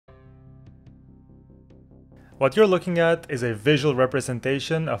What you're looking at is a visual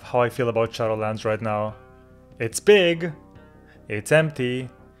representation of how I feel about Shadowlands right now. It's big, it's empty,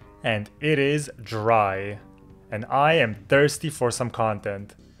 and it is dry. And I am thirsty for some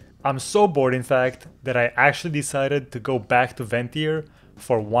content. I'm so bored, in fact, that I actually decided to go back to Venthyr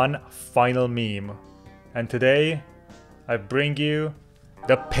for one final meme. And today, I bring you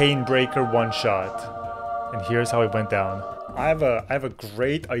the Painbreaker Oneshot. And here's how it went down. I have a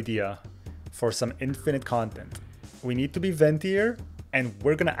great idea for some infinite content. We need to be Venthyr, and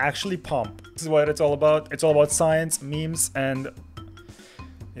we're gonna actually pump. This is what it's all about. It's all about science, memes, and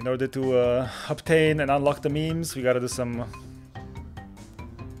in order to obtain and unlock the memes, we gotta do some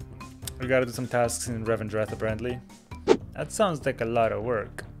tasks in Revendreth, apparently. That sounds like a lot of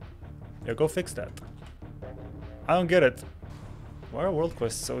work. Yeah, go fix that. I don't get it. Why are world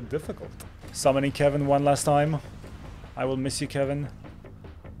quests so difficult? Summoning Kevin one last time. I will miss you, Kevin.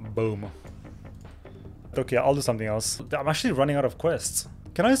 Boom. Okay, I'll do something else. I'm actually running out of quests.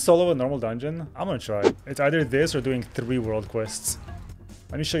 Can I solo a normal dungeon? I'm gonna try. It's either this or doing 3 world quests.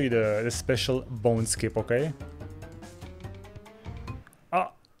 Let me show you the special bone skip, okay?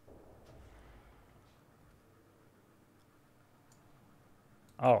 Ah!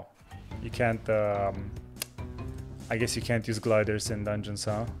 Oh. You can't, I guess you can't use gliders in dungeons,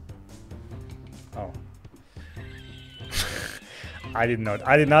 huh? Oh. I did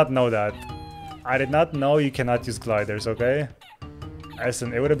not know that. I did not know you cannot use gliders, okay?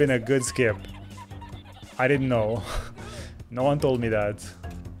 Listen, it would have been a good skip. I didn't know. No one told me that.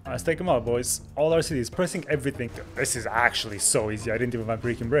 Let's take them out, boys. All our cities, pressing everything. This is actually so easy. I didn't even have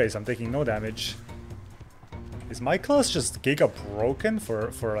Vampiric Embrace. I'm taking no damage. Is my class just giga broken for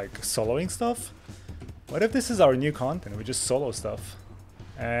like soloing stuff? What if this is our new content? We just solo stuff.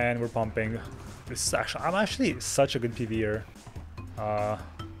 And we're pumping. This is actually, I'm actually such a good PvEer.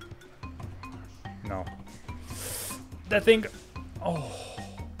 No. That thing, oh,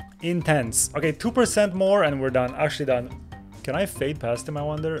 intense. Okay, 2% more and we're done, actually done. Can I fade past him, I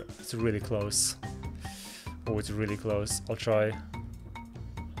wonder? It's really close. Oh, it's really close. I'll try.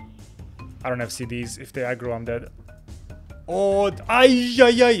 I don't have CDs. If they aggro, I'm dead. Oh, ay.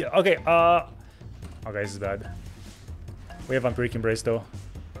 Okay, okay, this is bad. We have Vampiric Embrace though.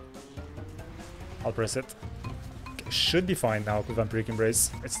 I'll press it. Should be fine now with Vampiric Embrace.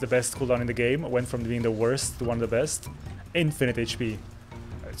 It's the best cooldown in the game. Went from being the worst to one of the best. Infinite HP.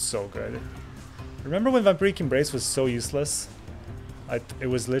 It's so good. Remember when Vampiric Embrace was so useless? It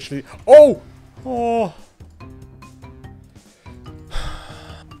was literally... Oh! Oh!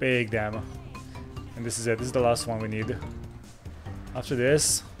 Big damn. And this is it. This is the last one we need. After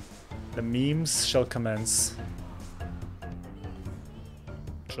this, the memes shall commence.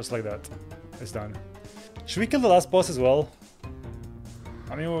 Just like that. It's done. Should we kill the last boss as well?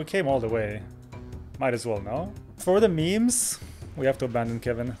 I mean, we came all the way. Might as well, no? For the memes, we have to abandon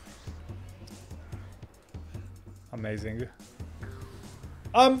Kevin. Amazing.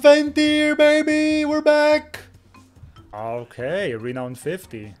 I'm Venthyr, baby! We're back! Okay, renown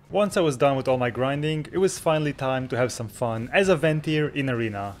 50. Once I was done with all my grinding, it was finally time to have some fun as a Venthyr in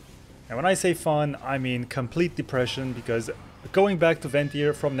Arena. And when I say fun, I mean complete depression, because going back to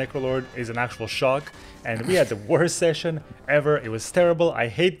Venthyr from Necrolord is an actual shock, and we had the worst session ever. It was terrible. I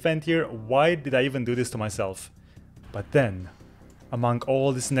hate Venthyr. Why did I even do this to myself? But then, among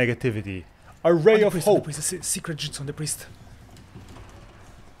all this negativity, a ray of hope. The priest, secret jutsu on the priest.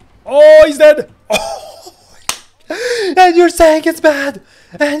 Oh, he's dead! Oh. And you're saying it's bad!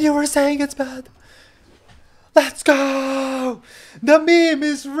 And you were saying it's bad! Let's go! The meme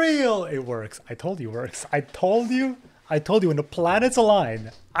is real! It works. I told you it works. I told you when the planets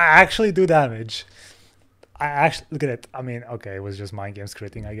align, I actually do damage. I actually, look at it. I mean, okay, it was just mind games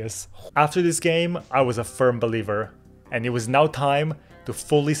critting, I guess. After this game, I was a firm believer. And it was now time to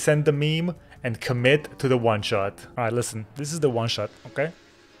fully send the meme and commit to the one-shot. Alright, listen. This is the one-shot, okay?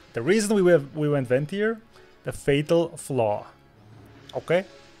 The reason we went Venthyr, the fatal flaw. Okay?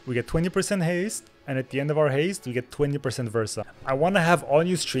 We get 20% haste, and at the end of our haste, we get 20% Versa. I want to have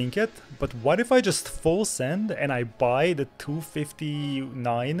on-use trinket, but what if I just full send and I buy the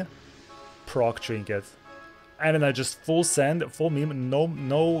 259 proc trinket? And then I just full send, full meme, no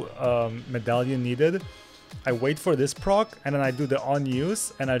medallion needed. I wait for this proc, and then I do the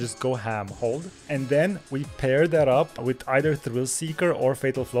on-use, and I just go ham, hold. And then we pair that up with either Thrill Seeker or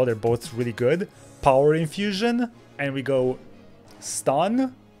Fatal Flaw, they're both really good. Power Infusion, and we go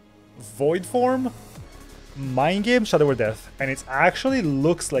Stun, Void Form, Mind Game, Shadow or Death. And it actually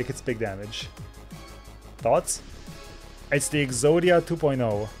looks like it's big damage. Thoughts? It's the Exodia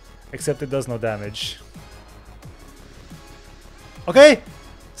 2.0, except it does no damage. Okay,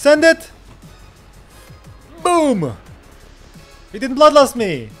 send it! Boom! He didn't bloodlust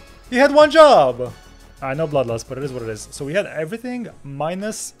me! He had one job! I know bloodlust, but it is what it is. So we had everything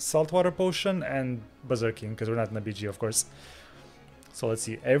minus saltwater potion and berserking, because we're not in a BG, of course. So let's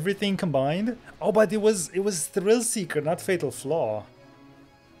see, everything combined. Oh, but it was Thrill Seeker, not Fatal Flaw.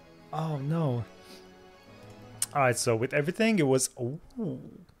 Oh no. Alright, so with everything it was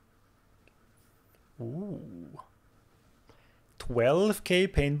 12k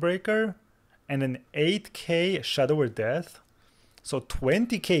Painbreaker and an 8k Shadow or Death. So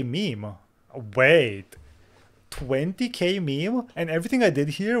 20k meme. Wait. 20k meme? And everything I did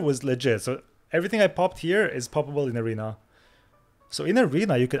here was legit. So everything I popped here is poppable in Arena. So in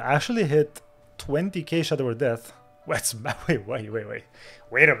Arena you could actually hit 20k Shadow or Death. Wait a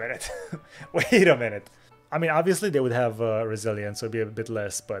minute. Wait a minute. I mean, obviously they would have resilience, so it'd be a bit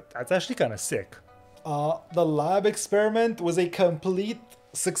less, but that's actually kind of sick. The lab experiment was a complete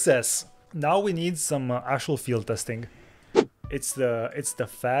success. Now we need some actual field testing. It's the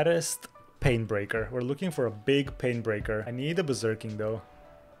fattest Painbreaker. We're looking for a big Painbreaker. I need a berserking though.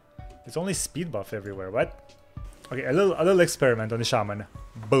 It's only speed buff everywhere. What? Okay, a little experiment on the shaman.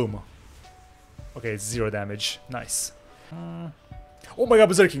 Boom. Okay, it's 0 damage. Nice. Oh my god,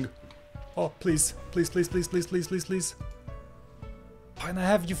 berserking! Oh, please. Please, please, please, please, please, please, please. And I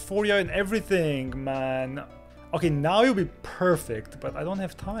have Euphoria and everything, man. Okay, now it'll be perfect, but I don't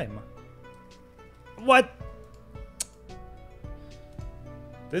have time. What?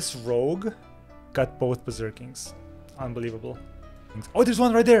 This rogue got both berserkings. Unbelievable. Oh, there's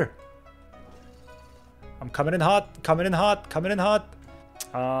one right there! I'm coming in hot, coming in hot, coming in hot.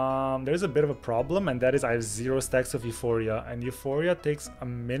 There's a bit of a problem, and that is I have 0 stacks of Euphoria, and Euphoria takes a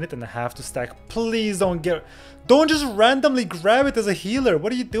minute and a half to stack. Please don't just randomly grab it as a healer.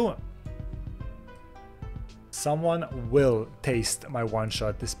 What are you doing? Someone will taste my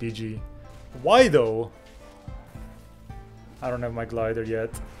one-shot this PG. Why though? I don't have my glider yet.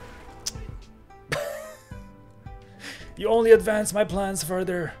 You only advance my plans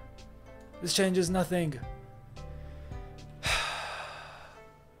further. This changes nothing.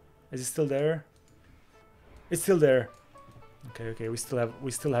 Is it still there? It's still there. Okay, okay, we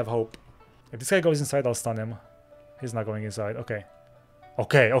still have hope. If this guy goes inside, I'll stun him. He's not going inside. Okay.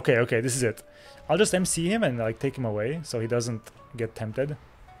 Okay, okay, okay, this is it. I'll just MC him and like take him away so he doesn't get tempted.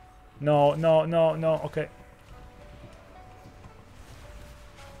 No, no, no, no, okay.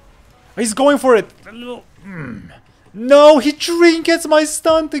 He's going for it! No, he trinkets my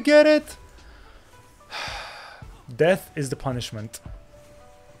stun to get it! Death is the punishment.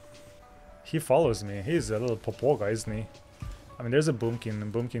 He follows me. He's a little popoga, isn't he? I mean, there's a Boomkin,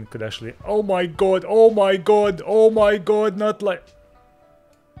 and Boomkin could actually... Oh my god! Oh my god! Oh my god! Not like...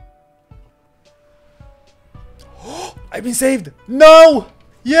 I've been saved! No!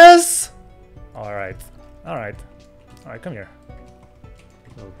 Yes! Alright. Alright. Alright, come here.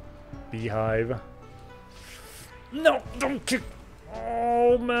 Little beehive. No! Don't kick!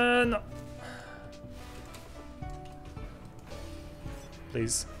 Oh, man!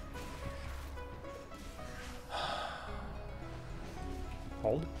 Please.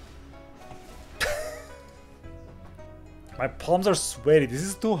 Hold. My palms are sweaty. This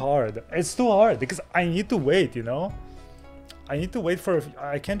is too hard. It's too hard because I need to wait, you know? I need to wait for...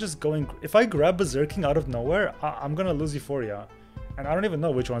 I can't just go in... If I grab Berserking out of nowhere, I'm gonna lose Euphoria. And I don't even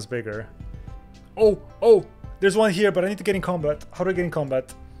know which one's bigger. Oh! Oh! There's one here, but I need to get in combat. How do I get in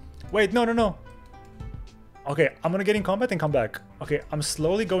combat? Wait, no, no, no. Okay, I'm gonna get in combat and come back. Okay, I'm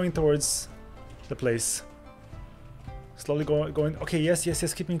slowly going towards the place. Slowly going. Okay, yes, yes,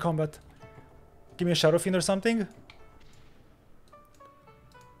 yes. Keep me in combat. Give me a Shadow Fiend or something.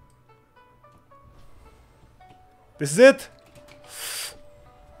 This is it.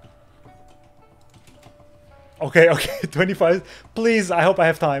 Okay, okay. 25. Please, I hope I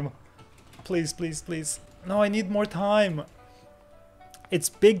have time. Please, please, please. No, I need more time. It's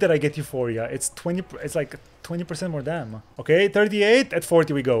big that I get Euphoria. It's 20. It's like 20% more damn. Okay, 38 at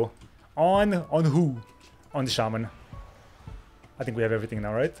 40 we go. On who? On the Shaman. I think we have everything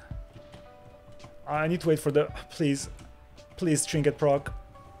now, right? I need to wait for the... Please. Please, Trinket proc.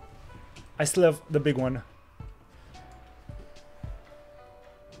 I still have the big one.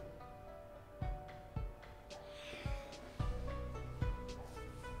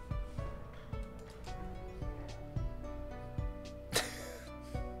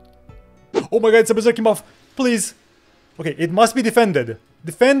 Oh my god, it's a Berserking buff. Please. Okay, it must be defended.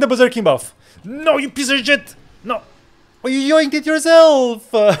 Defend the Berserking buff. No, you piece of shit. No. Oh, you yoinked it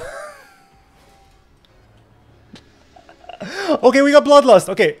yourself! Okay, we got Bloodlust.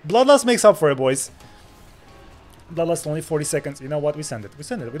 Okay, Bloodlust makes up for it, boys. Bloodlust only 40 seconds. You know what? We send it. We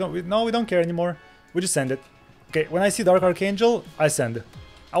send it. We don't care anymore. We just send it. Okay, when I see Dark Archangel, I send.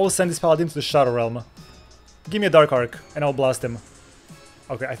 I will send this paladin to the Shadow Realm. Give me a Dark Arc, and I'll blast him.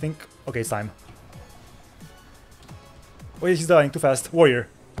 Okay, I think... Okay, it's time. Wait, he's dying too fast. Warrior.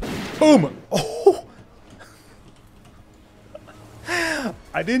 Boom! Oh!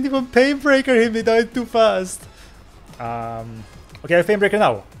 I didn't even Painbreaker him, he died too fast. Okay, I have Painbreaker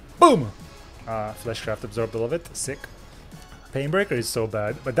now. Boom! Fleshcraft absorbed all of it. Sick. Painbreaker is so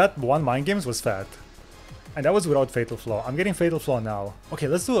bad, but that one Mind Games was fat. And that was without Fatal Flaw. I'm getting Fatal Flaw now. Okay,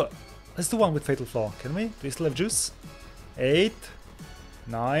 let's do one with Fatal Flaw. Can we? Do we still have juice? 8,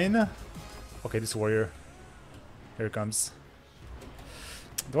 9. Okay, this warrior. Here it comes.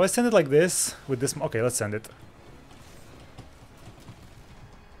 Do I send it like this? With this? Okay, let's send it.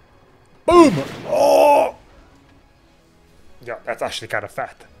 Boom! Oh! Yeah, that's actually kind of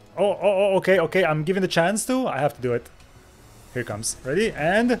fat. Oh, okay, I'm giving the chance to. I have to do it. Here it comes. Ready?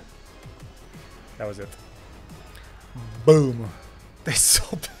 And... That was it. Boom. They're so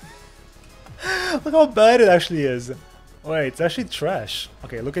bad. Look how bad it actually is. Wait, it's actually trash.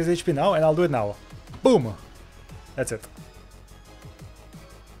 Okay, look at his HP now, and I'll do it now. Boom. That's it.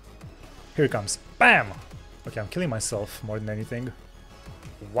 Here it comes. Bam! Okay, I'm killing myself more than anything.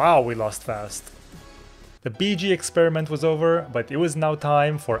 Wow, we lost fast. The BG experiment was over, but it was now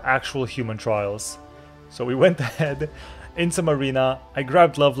time for actual human trials. So we went ahead in some arena, I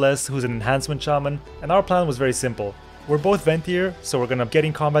grabbed Loveless, who's an enhancement shaman, and our plan was very simple. We're both Venthyr, so we're gonna get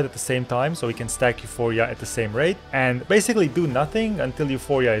in combat at the same time so we can stack Euphoria at the same rate, and basically do nothing until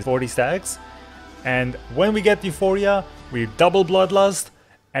Euphoria is 40 stacks. And when we get Euphoria, we double Bloodlust,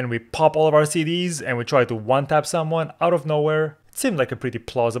 and we pop all of our CDs, and we try to one-tap someone out of nowhere. It seemed like a pretty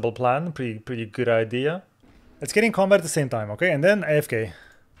plausible plan, pretty good idea. Let's get in combat at the same time, okay? And then AFK.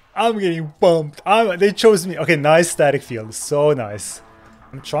 I'm getting bumped. They chose me. Okay, nice static field. So nice.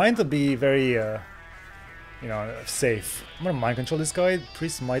 I'm trying to be very, you know, safe. I'm gonna mind control this guy.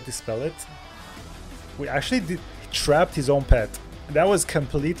 Priest might dispel it. We actually trapped his own pet. That was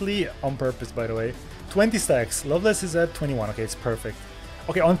completely on purpose, by the way. 20 stacks. Loveless is at 21. Okay, it's perfect.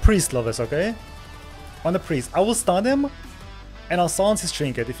 Okay, on Priest, Loveless, okay? On the Priest. I will stun him, and I'll silence his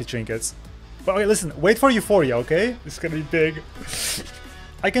trinket if he trinkets. But okay, listen. Wait for Euphoria, okay? This is gonna be big.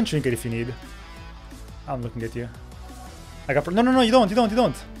 I can trinket if you need. I'm looking at you. I got... No, you don't.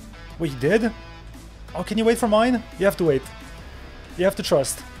 Wait, you did? Oh, can you wait for mine? You have to wait. You have to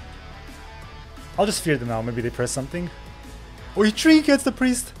trust. I'll just fear them now. Maybe they press something. Oh, he trinkets the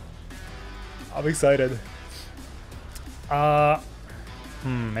priest! I'm excited.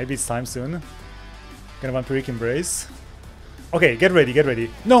 Maybe it's time soon. Gonna Vampiric Embrace. Okay, get ready.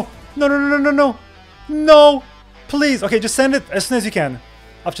 No! No! Please! Okay, just send it as soon as you can.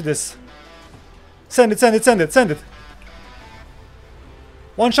 After this. Send it!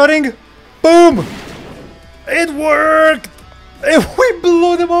 One-shotting! Boom! It worked! We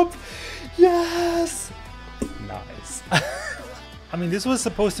blew them up! Yes! Nice. I mean, this was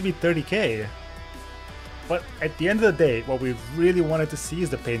supposed to be 30k. But at the end of the day, what we really wanted to see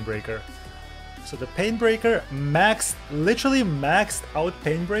is the Painbreaker. So the Painbreaker literally maxed out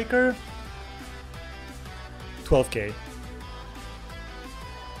Painbreaker 12k.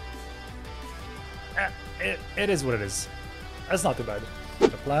 It is what it is. That's not too bad. The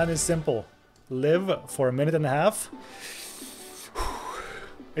plan is simple. Live for a minute and a half.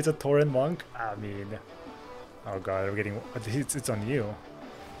 It's a Tauren monk. I mean... Oh god, I'm getting... It's on you.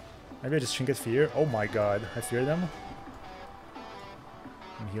 Maybe I just trinket fear. Oh my god, I fear them.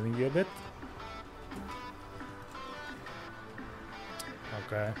 I'm healing you a bit.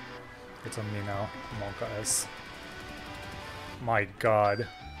 Okay. It's on me now. Monka S. My god.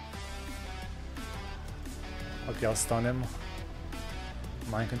 Okay, I'll stun him.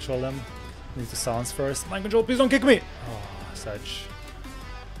 Mind control him. Need to silence first. Mind control, please don't kick me! Oh, such.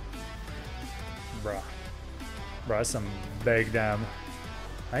 Bruh. Bruh, that's some big damn.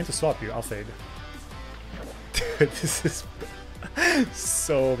 I need to swap you, I'll fade. Dude, this is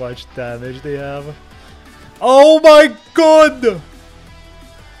so much damage they have. Oh my god!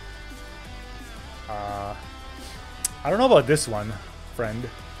 I don't know about this one, friend.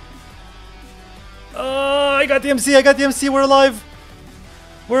 I got the MC, we're alive!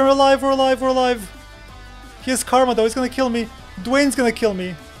 We're alive! He has karma though, he's gonna kill me. Dwayne's gonna kill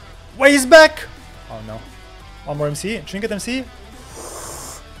me. Wait, he's back! Oh no. One more MC, trinket MC.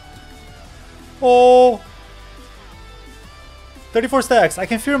 Oh! 34 stacks, I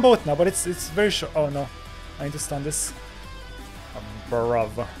can fear them both now, but it's very short. Oh no, I need to stun this.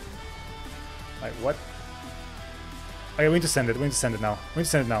 Bruv. Like, what? Okay, we need to send it now.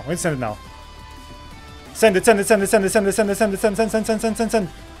 Send it.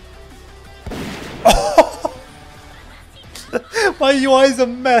 My UI is a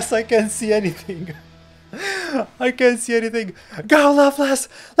mess. I can't see anything. I can't see anything. Go, Loveless!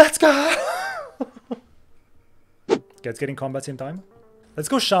 Let's go! Okay, it's getting combats in time. Let's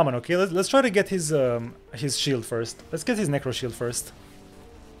go Shaman, okay? Let's try to get his shield first. Let's get his Necro shield first.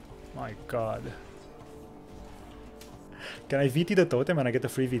 My god. Can I VT the totem and I get a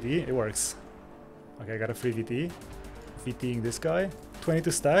free VT? It works. Okay, I got a free VT. VTing this guy.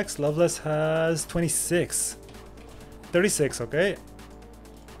 22 stacks. Loveless has 26. 36, okay?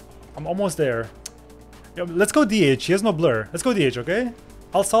 I'm almost there. Yeah, let's go DH. He has no blur. Let's go DH, okay?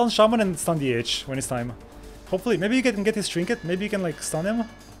 I'll stun Shaman and stun DH when it's time. Hopefully, maybe you can get his trinket. Maybe you can like stun him.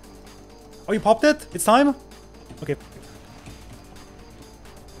 Oh, you popped it? It's time? Okay.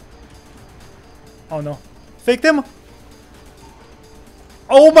 Oh no. Faked him?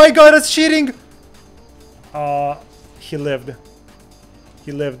 Oh my god, that's cheating! He lived.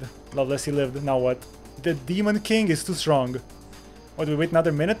 He lived. Loveless, he lived. Now what? The Demon King is too strong. What, do we wait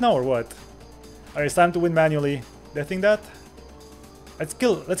another minute now or what? Alright, it's time to win manually. Do you think that? Let's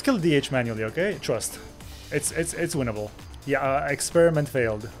kill DH manually, okay? Trust. It's winnable. Yeah, experiment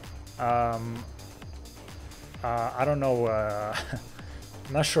failed. I don't know.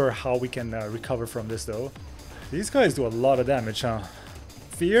 I'm not sure how we can recover from this though. These guys do a lot of damage, huh?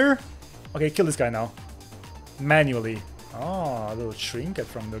 Fear? Okay, kill this guy now. Manually. Oh, a little trinket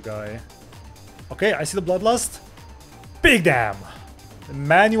from the guy. Okay, I see the bloodlust. Big damn! The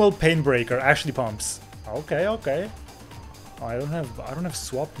manual Painbreaker actually pumps. Okay, okay. Oh, I don't have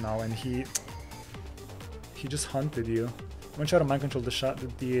swap now, and he just hunted you. I'm gonna try to mind control the shot, the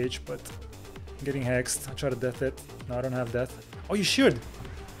DH, but I'm getting hexed. I try to death it. No, I don't have death. Oh, you should.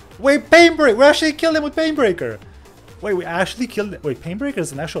 Wait, Painbreaker! We actually killed him with Painbreaker. Wait, we actually killed it. Wait, Painbreaker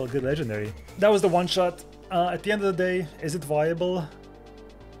is an actual good legendary. That was the one shot. At the end of the day, is it viable?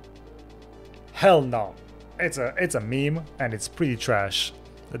 Hell no. It's a meme and it's pretty trash.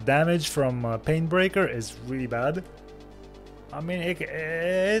 The damage from Painbreaker is really bad. I mean,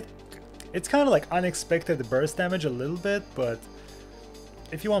 it's kind of like unexpected burst damage a little bit, but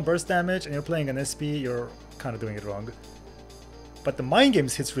if you want burst damage and you're playing an SP, you're kind of doing it wrong. But the Mind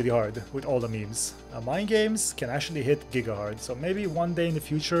Games hits really hard with all the memes. Mind Games can actually hit giga hard, so maybe one day in the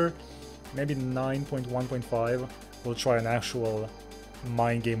future, maybe 9.1.5, we'll try an actual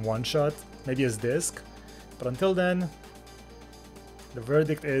Mind Game one-shot, maybe as disc. But until then, the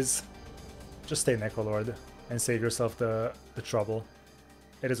verdict is just stay Necrolord and save yourself the trouble.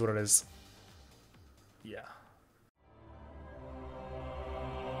 It is what it is. Yeah.